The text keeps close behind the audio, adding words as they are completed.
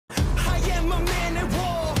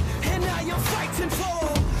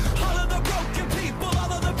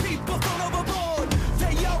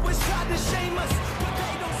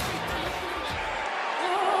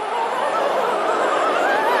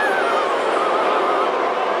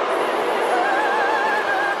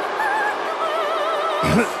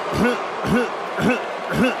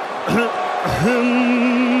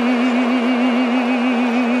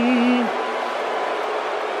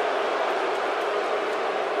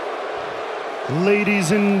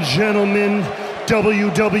Ladies and gentlemen,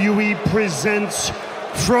 WWE presents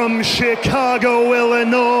from Chicago,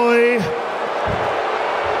 Illinois,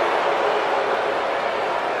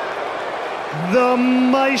 the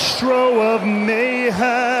Maestro of Mayhem,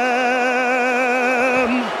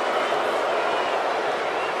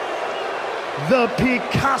 the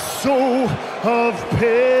Picasso of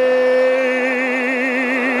Pain,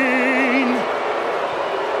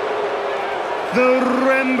 the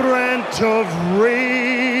Rembrandt of Rage,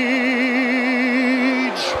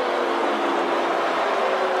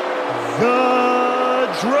 the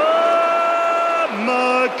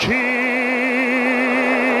Drama King,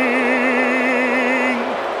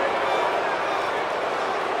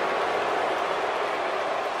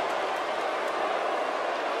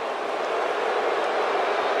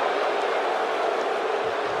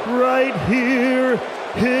 right here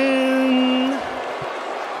in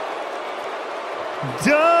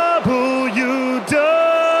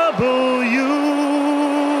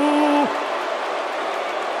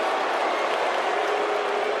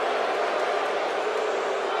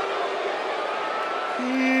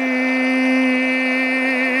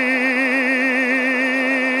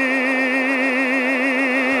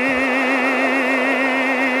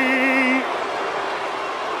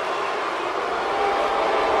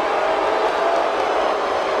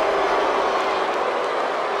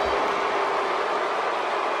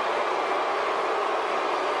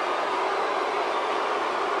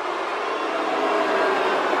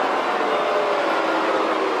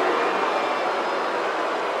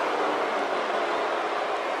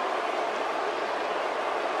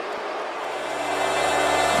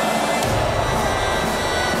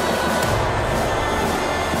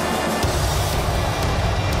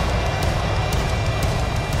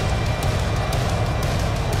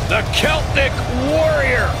The Celtic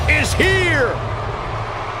Warrior is here!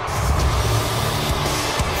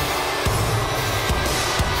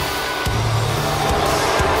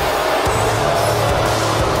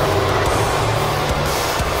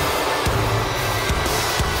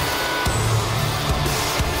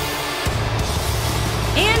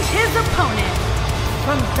 And his opponent,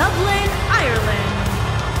 from Dublin, Ireland,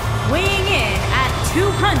 weighing in at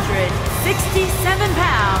 267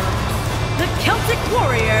 pounds, the Celtic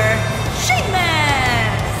Warrior,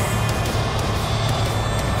 Sheamus!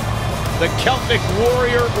 The Celtic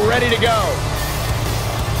Warrior ready to go.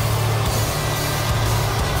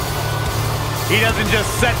 He doesn't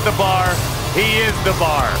just set the bar, he is the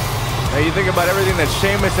bar. Now you think about everything that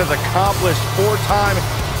Sheamus has accomplished. 4-time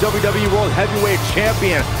WWE World Heavyweight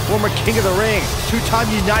Champion, former King of the Ring, 2-time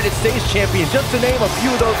United States Champion, just to name a few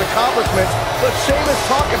of those accomplishments. But Sheamus,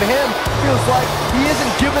 talking to him, feels like he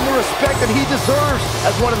isn't given the respect that he deserves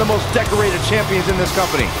as one of the most decorated champions in this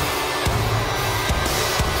company.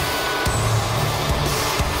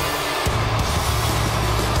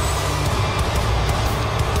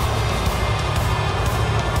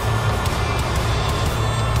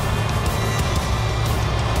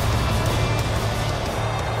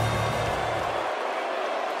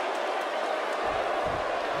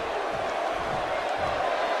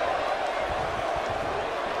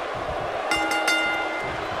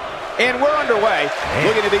 And we're underway.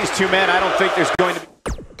 Looking at these two men, I don't think there's going to be...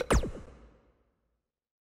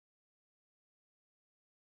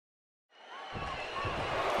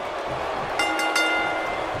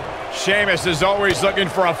 Sheamus is always looking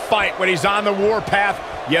for a fight. When he's on the warpath,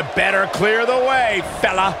 you better clear the way,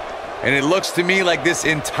 fella. And it looks to me like this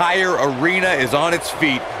entire arena is on its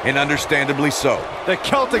feet, and understandably so. The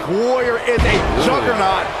Celtic Warrior is a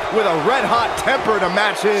juggernaut with a red-hot temper to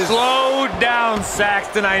match his. Slow down,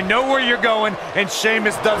 Saxton. I know where you're going, and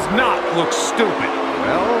Sheamus does not look stupid.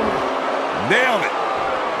 Well, nailed it.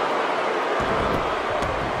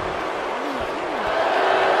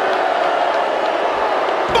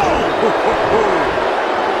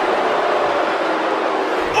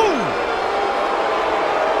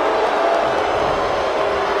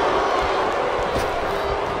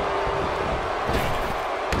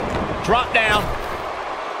 Drop down.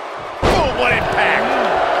 Oh, what impact.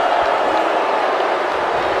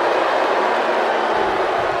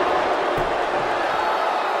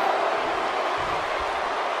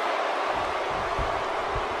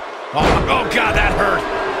 Oh, God, that hurt.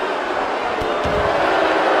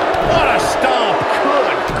 What a stomp.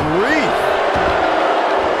 Good grief.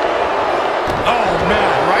 Oh,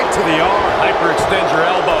 man, right to the arm. Hyperextend your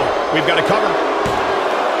elbow. We've got to cover.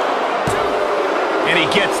 And he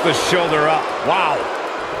gets the shoulder up. Wow.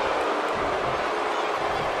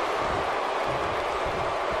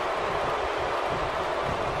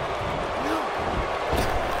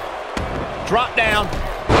 Drop down.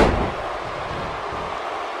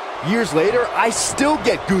 Years later, I still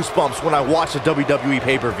get goosebumps when I watch a WWE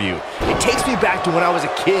pay-per-view. It takes me back to when I was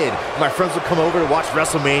a kid. My friends would come over to watch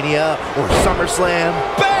WrestleMania or SummerSlam.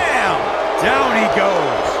 Bam! Down he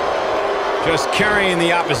goes. Just carrying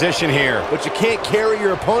the opposition here. But you can't carry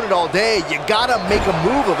your opponent all day. You gotta make a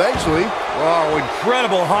move eventually. Oh,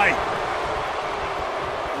 incredible height.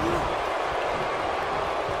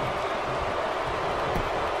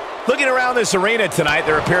 Looking around this arena tonight,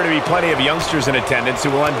 there appear to be plenty of youngsters in attendance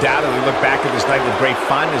who will undoubtedly look back at this night with great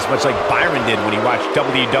fondness, much like Byron did when he watched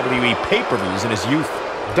WWE pay-per-views in his youth.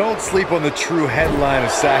 Don't sleep on the true headline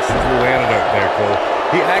of Saxon's little anecdote there, Cole.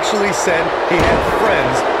 He actually said he had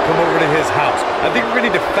friends come over to his house. I think we're going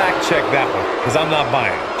to need to fact-check that one, because I'm not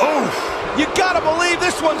buying it. Oof! You gotta believe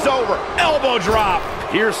this one's over. Elbow drop.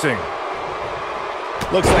 Piercing.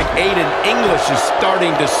 Looks like Aiden English is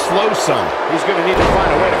starting to slow some. He's going to need to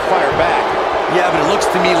find a way to fire back. Yeah, but it looks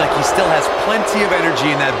to me like he still has plenty of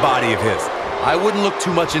energy in that body of his. I wouldn't look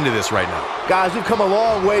too much into this right now. Guys, we've come a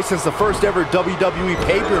long way since the first ever WWE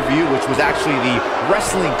pay-per-view, which was actually the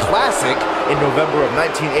Wrestling Classic in November of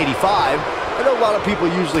 1985. I know a lot of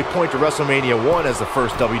people usually point to WrestleMania 1 as the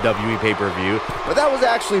first WWE pay-per-view, but that was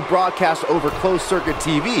actually broadcast over closed-circuit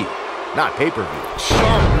TV, not pay-per-view.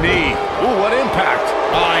 Sharp knee. Ooh, what impact.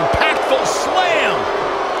 Impactful slam.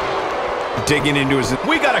 Digging into his...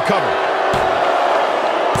 We got a cover.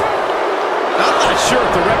 I'm not sure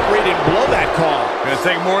if the referee didn't blow that call. Gonna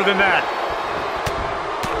take more than that.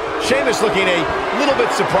 Sheamus looking a little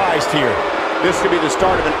bit surprised here. This could be the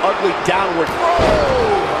start of an ugly downward...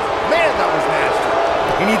 Oh! Man, that was nasty.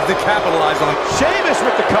 He needs to capitalize on... Sheamus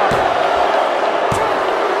with the cover.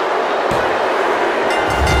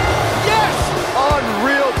 Yes!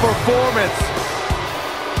 Unreal performance.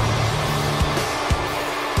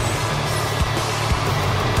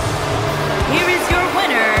 Here is your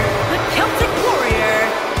winner, the Celtic Warrior,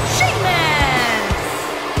 Sheamus!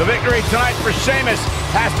 The victory tonight for Sheamus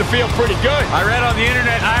has to feel pretty good. I read on the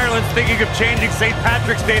internet Ireland's thinking of changing St.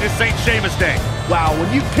 Patrick's Day to St. Sheamus Day. Wow,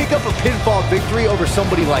 when you pick up a pinfall victory over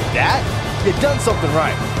somebody like that, you've done something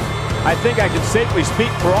right. I think I can safely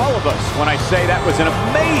speak for all of us when I say that was an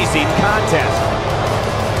amazing contest.